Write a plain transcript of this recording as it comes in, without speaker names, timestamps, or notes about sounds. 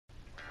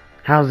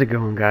How's it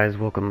going, guys?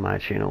 Welcome to my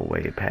channel,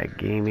 Waypack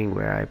Gaming,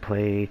 where I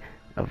play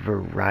a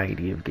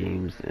variety of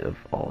games of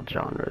all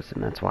genres,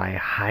 and that's why I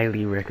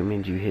highly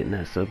recommend you hitting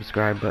that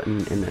subscribe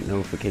button and that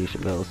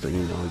notification bell so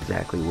you know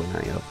exactly when I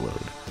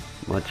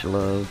upload. Much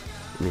love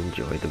and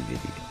enjoy the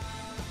video.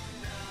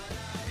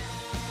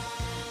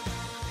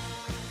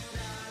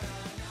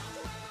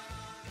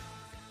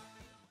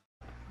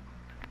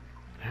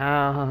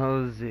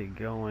 How's it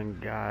going,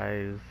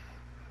 guys?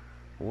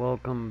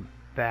 Welcome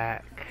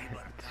back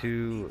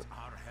to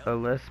a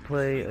Let's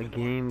Play, a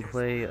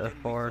gameplay of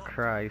Far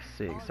Cry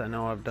 6. I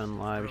know I've done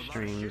live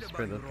streams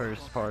for the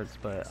first parts,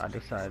 but I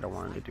decided I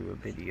wanted to do a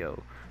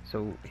video.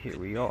 So here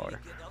we are.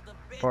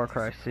 Far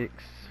Cry 6.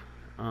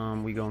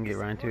 We gonna get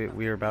right into it.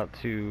 We're about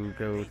to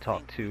go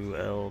talk to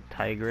El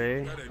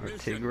Tigre, or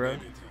Tigre,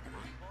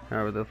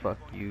 however the fuck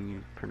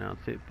you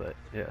pronounce it, but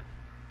yeah.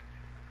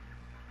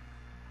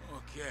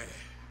 Okay.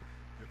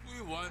 If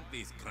we want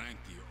these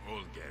cranky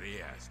old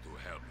guerrillas to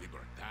help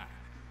Libertad,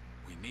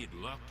 we need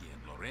Lucky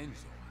and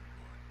Lorenzo on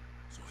board.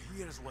 So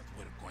here's what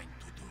we're going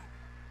to do.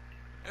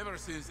 Ever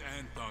since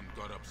Anton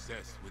got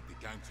obsessed with the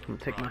cancer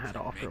Take my hat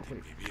off real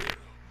quick.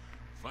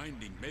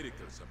 Finding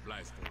medical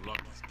supplies for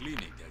Lucky's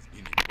clinic has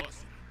been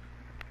impossible.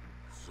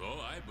 So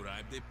I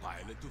bribed a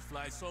pilot to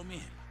fly some in.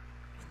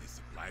 When the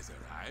supplies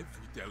arrive,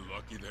 we tell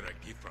Lucky they're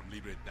a gift from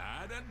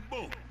Libertad, and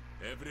boom,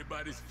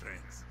 everybody's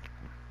friends.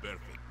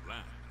 Perfect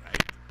plan,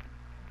 right?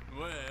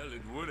 Well,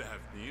 it would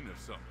have been if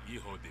some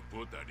hijo de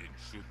puta didn't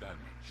shoot down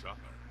my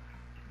chopper.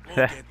 Go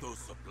get those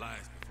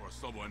supplies before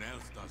someone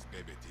else does,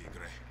 baby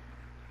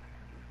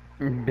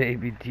Tigre.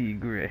 Baby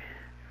Tigre.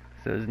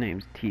 So his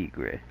name's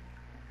Tigre.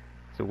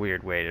 It's a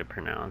weird way to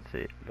pronounce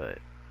it, but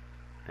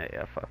hey,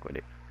 I fuck with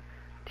it.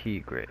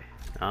 Tigre.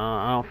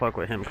 I don't fuck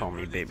with him calling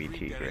me Baby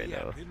Tigre,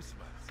 though.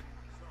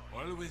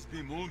 Always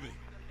be moving.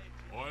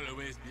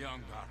 Always be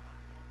on guard.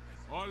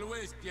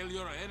 Always kill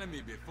your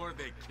enemy before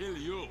they kill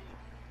you.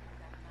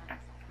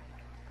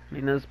 I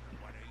mean,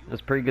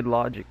 that's pretty good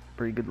logic.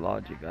 Pretty good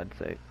logic, I'd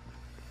say.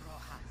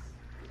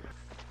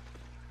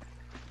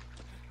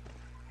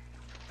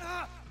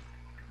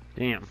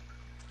 Damn.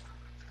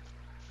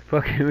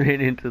 Fucking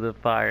ran into the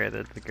fire.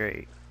 That's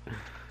great.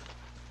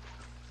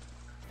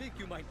 Think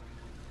you might.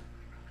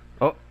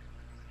 Oh.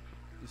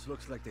 This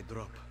looks like they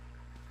drop.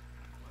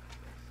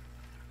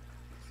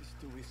 This is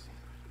too easy.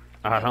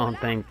 I don't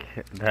think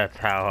that's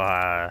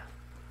how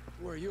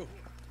Who are you?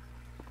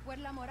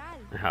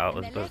 It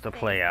was supposed to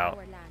play out.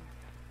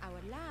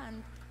 Our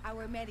land,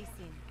 our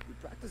medicine. You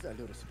practice that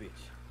little speech.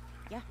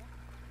 Yeah.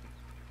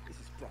 This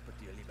is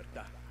property of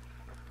Libertad.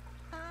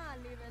 Ah,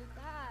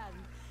 Libertad.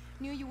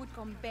 Knew you would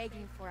come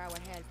begging for our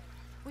help.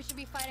 We should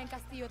be fighting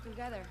Castillo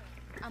together.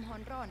 I'm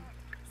Honron,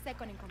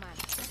 second in command.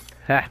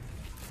 Ha!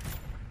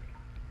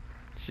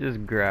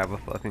 Just grab a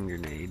fucking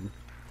grenade.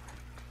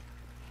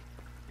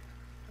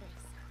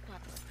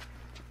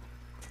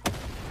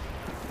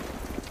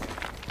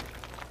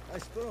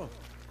 Nice throw.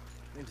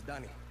 Name's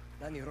Danny.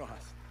 Danny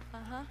Rojas.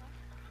 Uh-huh.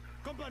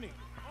 Company.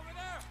 Over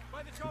there,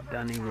 by the chopper.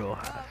 Danny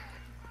Rojas.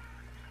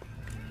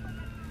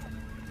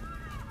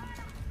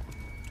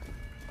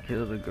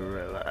 Kill the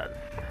gorillas.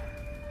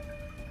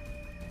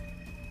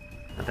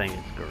 I think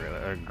it's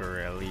gorillas.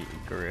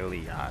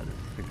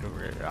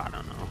 I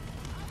don't know.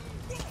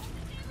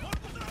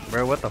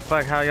 Bro, what the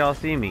fuck? How y'all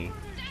see me?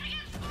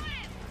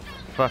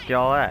 Fuck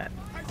y'all at?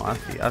 Oh,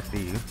 I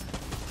see you.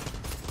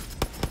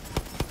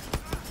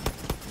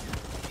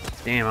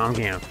 Damn, I'm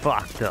getting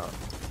fucked up.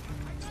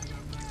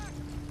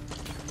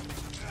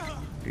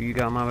 Do you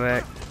got my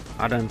back?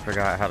 I done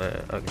forgot how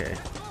to. Okay.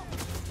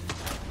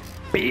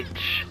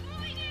 Bitch!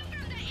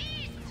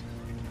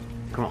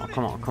 Come on.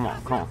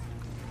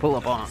 Pull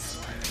up on him.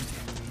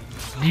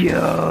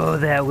 Yo,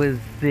 that was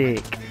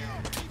sick.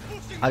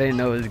 I didn't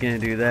know it was gonna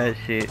do that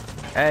shit.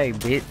 Hey,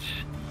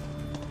 bitch.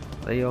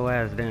 Lay your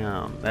ass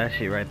down. That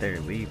shit right there,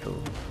 lethal.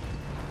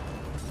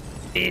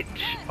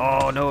 Bitch.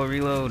 Oh, no,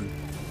 reload.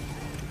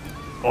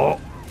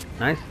 Oh,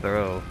 nice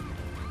throw.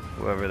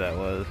 Whoever that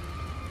was.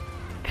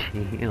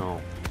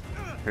 Damn.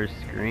 Her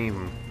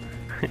scream.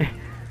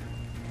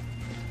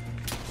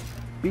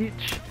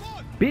 Bitch.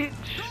 Bitch.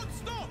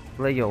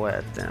 Lay your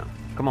ass down.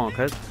 Come on,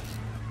 cuz.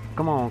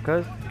 Come on,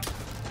 cuz.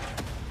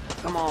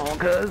 Come on,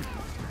 cuz.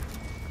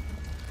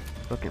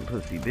 Fucking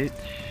pussy, bitch.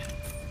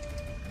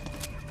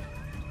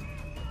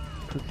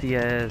 Pussy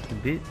ass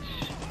bitch.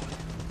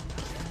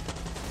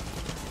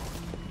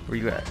 Where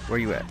you at? Where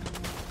you at?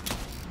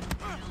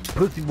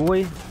 Pussy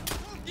boy.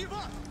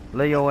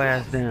 Lay your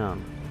ass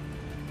down.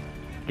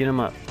 Get him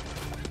up.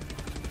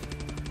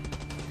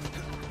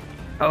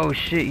 Oh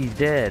shit, he's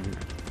dead.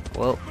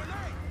 Well.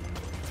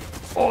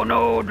 Oh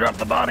no, drop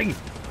the body.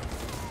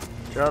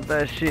 Drop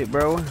that shit,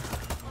 bro.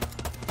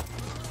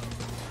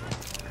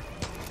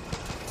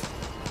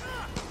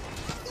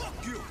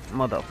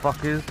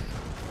 Motherfuckers.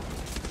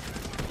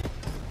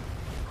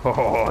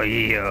 Oh,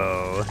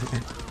 yo.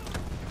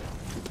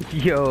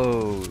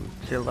 Yo,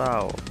 chill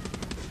out.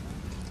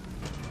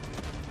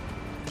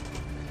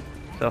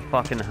 It's a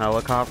fucking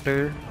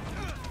helicopter.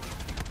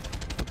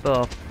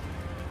 What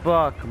the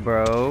fuck,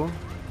 bro?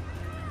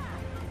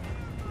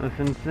 That's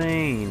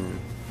insane.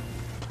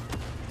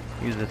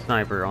 Use a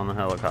sniper on the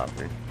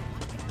helicopter.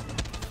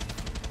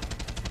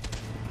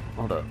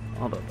 Hold up,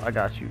 I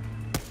got you.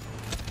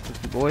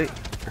 Pussy boy.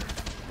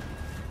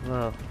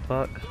 The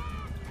fuck?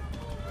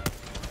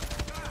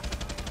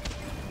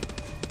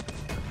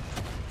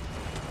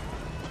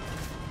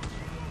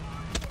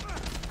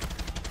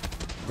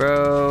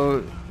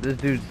 Bro, this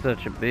dude's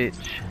such a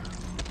bitch.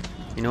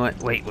 You know what?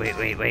 Wait.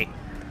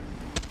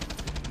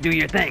 Do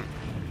your thing.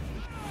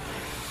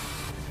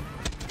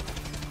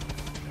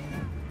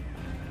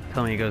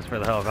 Tell me he goes for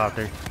the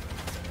helicopter.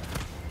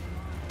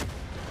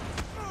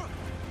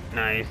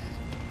 Nice.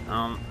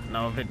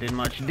 Know if it did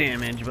much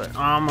damage, but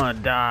I'ma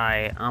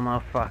die. I'ma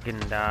fucking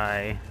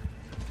die.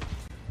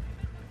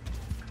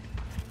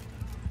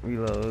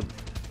 Reload.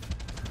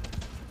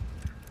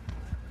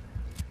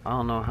 I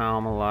don't know how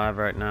I'm alive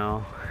right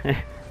now. You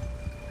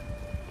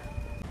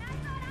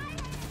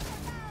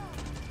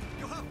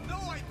have no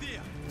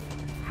idea.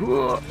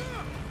 Oh,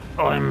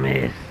 I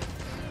missed.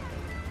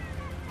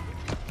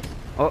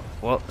 Oh,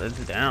 well,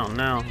 it's down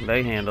now.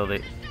 They handled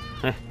it.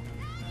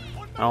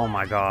 Oh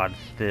my god,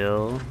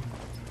 still.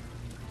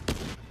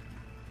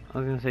 I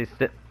was gonna say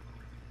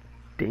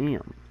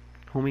damn.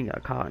 Homie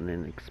got caught in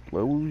an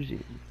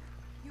explosion.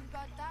 You've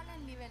got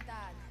talent,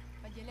 Libertad,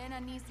 but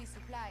Yelena needs these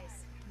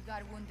supplies. You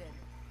got wounded.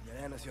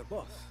 Yelena's your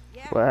boss.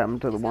 Yeah. What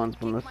happened to the She's gonna ones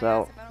from the kick my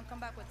south? ass if I don't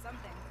come back with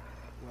something.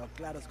 Well,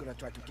 Clara's gonna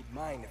try to kick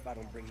mine if I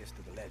don't bring this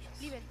to the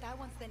legends. Libertad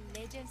wants the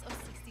legends of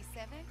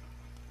 67?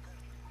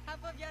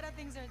 Half of Yara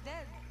thinks are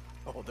dead.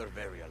 Oh, they're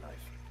very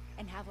alive.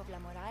 And half of La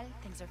Moral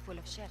thinks they're full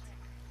of shit.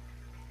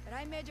 But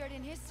I majored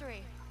in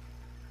history.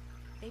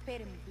 They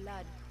paid in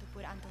blood to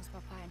put Anton's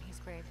papa in his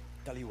grave.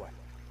 Tell you what,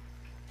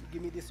 you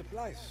give me these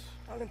supplies,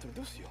 I'll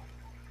introduce you.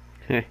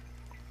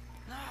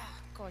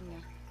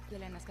 Coño,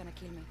 Yelena's gonna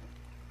kill me.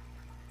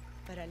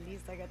 But at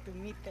least I got to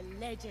meet the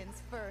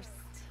legends first.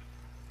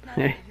 Now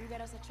that you get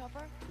us a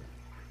chopper,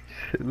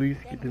 At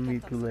least get to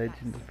meet the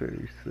legends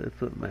first. That's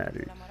what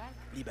matters. La Moral,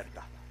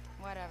 Libertad.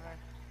 whatever.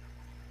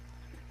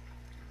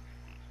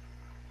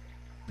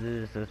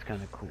 That's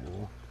kind of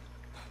cool.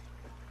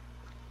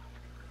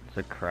 It's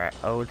a crab.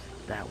 Oh, it's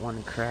that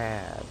one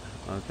crab.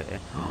 Okay.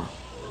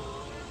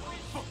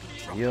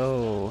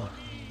 Yo.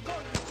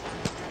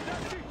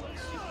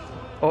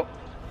 Oh.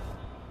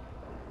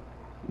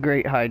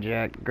 Great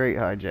hijack. Great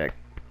hijack.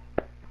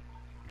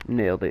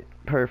 Nailed it.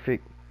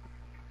 Perfect.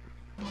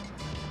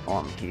 Oh,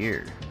 I'm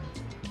here.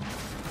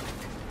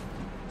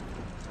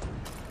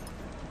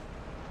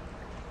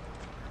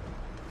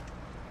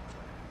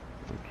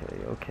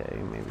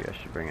 Okay. Maybe I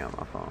should bring out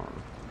my phone.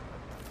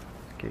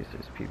 In case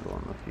there's people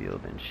on the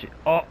field and shit.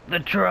 Oh, the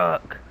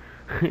truck!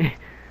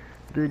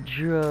 The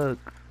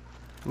truck!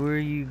 Where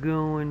you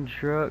going,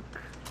 truck?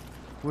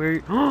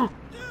 Where? Oh!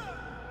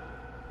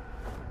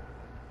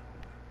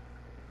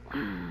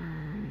 Let's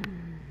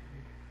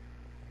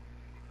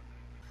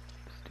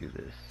do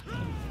this.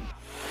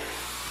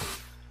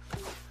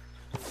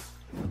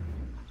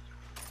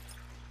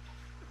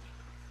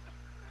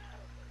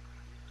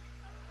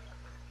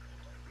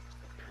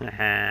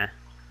 Haha.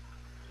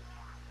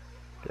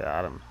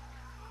 Got him.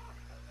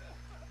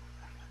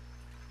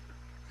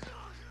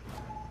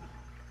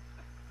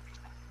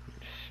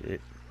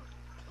 Shit.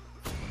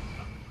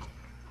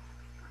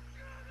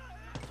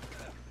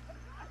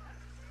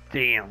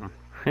 Damn.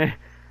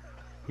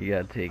 You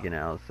got taken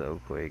out so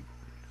quick.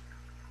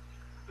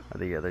 Are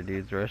the other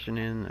dudes rushing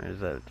in, or is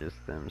that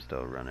just them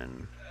still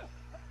running?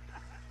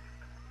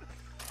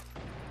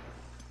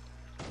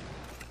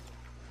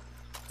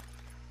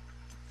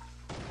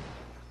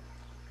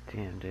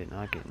 Damn, did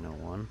not get no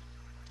one.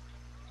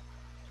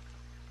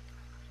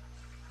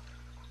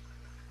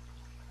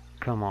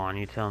 Come on,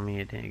 you tell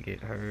me it didn't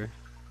get her.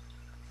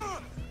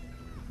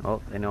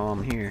 Oh, they know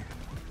I'm here.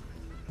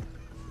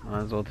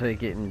 Might as well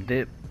take it and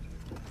dip.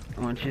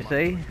 What you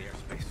say?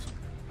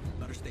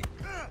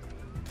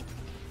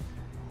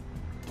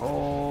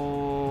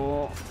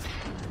 Oh,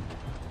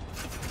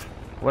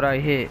 what I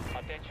hit?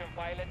 Attention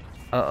pilot.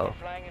 Uh-oh. You're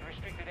flying in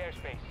restricted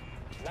airspace.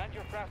 Land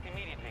your craft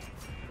immediately.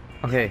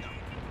 Okay.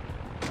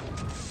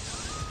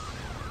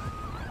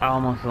 I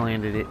almost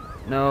landed it.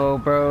 No,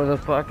 bro, the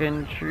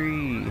fucking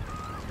tree.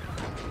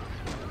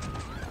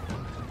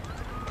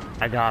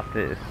 I got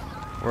this.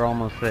 We're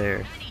almost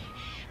there.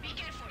 Be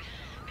careful.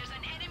 There's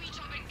an enemy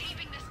chopper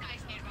taping the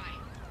skies nearby.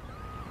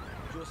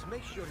 Just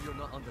make sure you're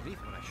not underneath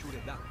when I shoot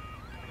it down.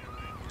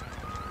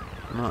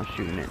 I'm not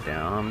shooting it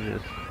down, I'm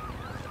just...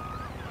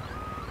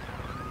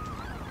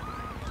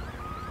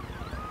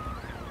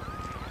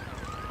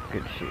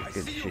 Good shit,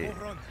 good shit.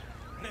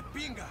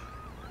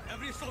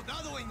 Every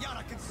soldado in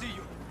Yara can see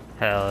you.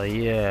 Hell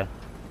yeah.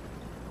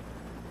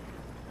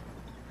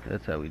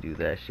 That's how we do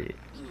that shit.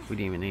 We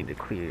didn't even need to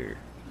clear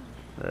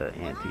the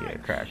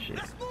anti-aircraft shit.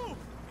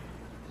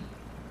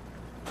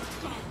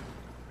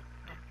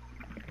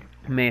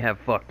 May have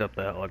fucked up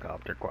the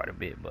helicopter quite a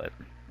bit, but...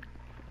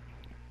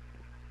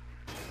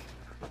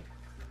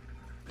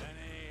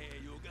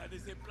 Danny, you got the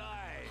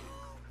supplies.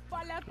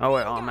 For Oh,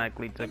 it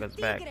automatically took us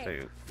back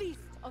to. Feast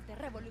of the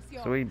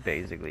Revolution. So we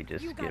basically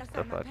just You got skipped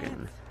us the on our fucking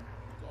pants.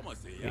 ¿Cómo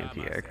se llama?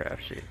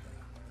 anti-aircraft shit.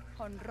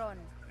 Honron.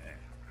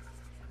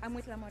 I'm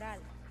with La Moral.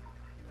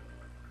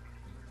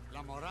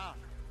 La Moral.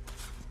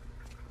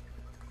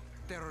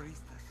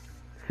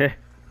 Terroristas.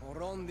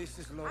 Moron, this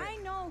is Lore. I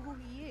know who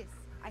he is.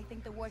 I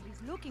think the word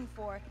he's looking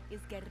for is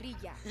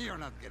guerrilla. You're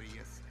not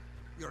guerrillas.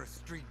 You're a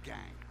street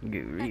gang. At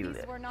Guerrilla.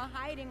 least we're not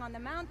hiding on the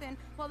mountain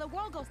while the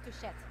world goes to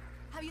shit.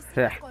 Have you seen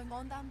Yeah. what's going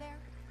on down there?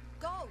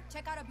 Go,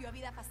 check out a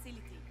Biovida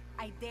facility.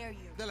 I dare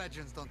you. The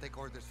legends don't take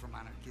orders from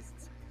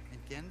anarchists.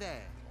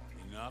 Entiende?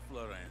 Enough,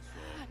 Lorenzo.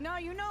 No,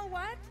 you know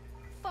what?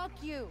 Fuck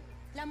you.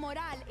 La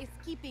Moral is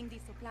keeping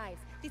these supplies.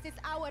 This is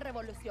our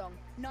revolution,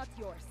 not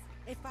yours.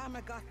 A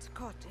farmer got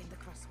caught in the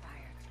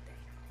crossfire today.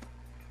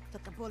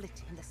 Took a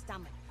bullet in the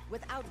stomach.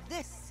 Without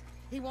this,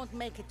 he won't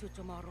make it to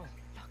tomorrow.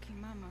 Lucky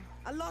mama.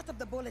 A lot of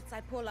the bullets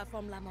I pull are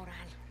from La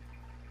Moral.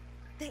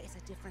 There is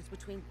a difference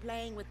between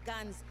playing with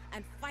guns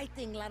and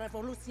fighting La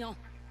Revolution.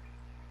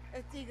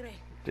 El Tigre.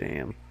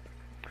 Damn.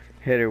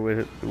 Hit her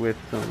with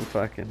some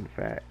fucking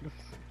facts.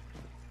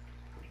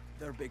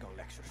 They're big on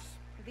lectures.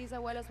 If these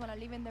abuelos wanna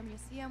live in their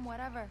museum,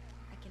 whatever.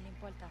 A quien le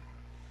importa.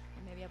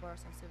 And maybe I borrow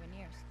some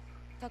souvenirs.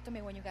 Talk to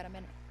me when you got a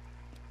minute.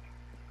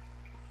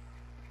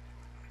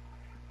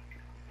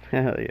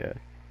 Hell yeah.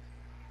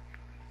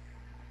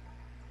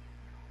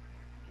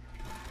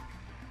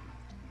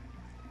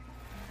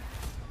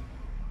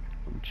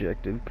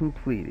 Objective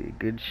completed.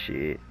 Good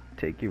shit.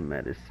 Take your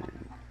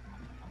medicine.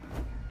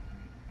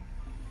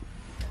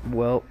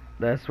 Well,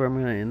 that's where I'm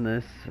gonna end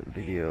this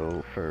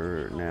video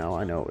for now.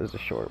 I know it was a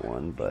short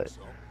one, but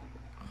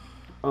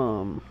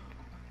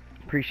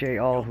appreciate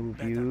all who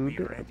viewed.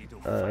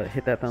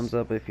 Hit that thumbs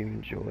up if you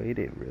enjoyed.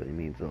 It really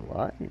means a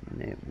lot,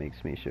 and it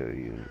makes me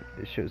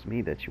it shows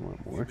me that you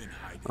want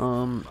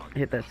more.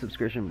 Hit that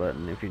subscription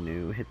button if you're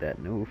new. Hit that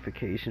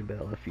notification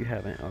bell if you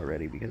haven't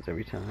already, because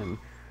every time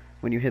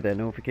when you hit that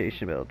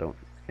notification bell, don't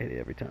hit it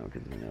every time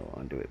because then it'll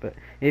undo it. But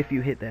if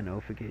you hit that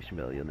notification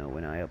bell, you'll know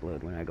when I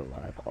upload, when I go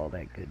live, all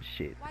that good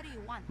shit. What do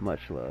you want? Much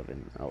love,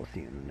 and I'll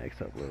see you in the next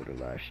upload or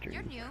live stream,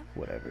 You're new.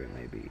 whatever it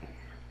may be.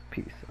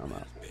 Peace. I'm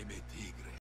out. Baby tigre.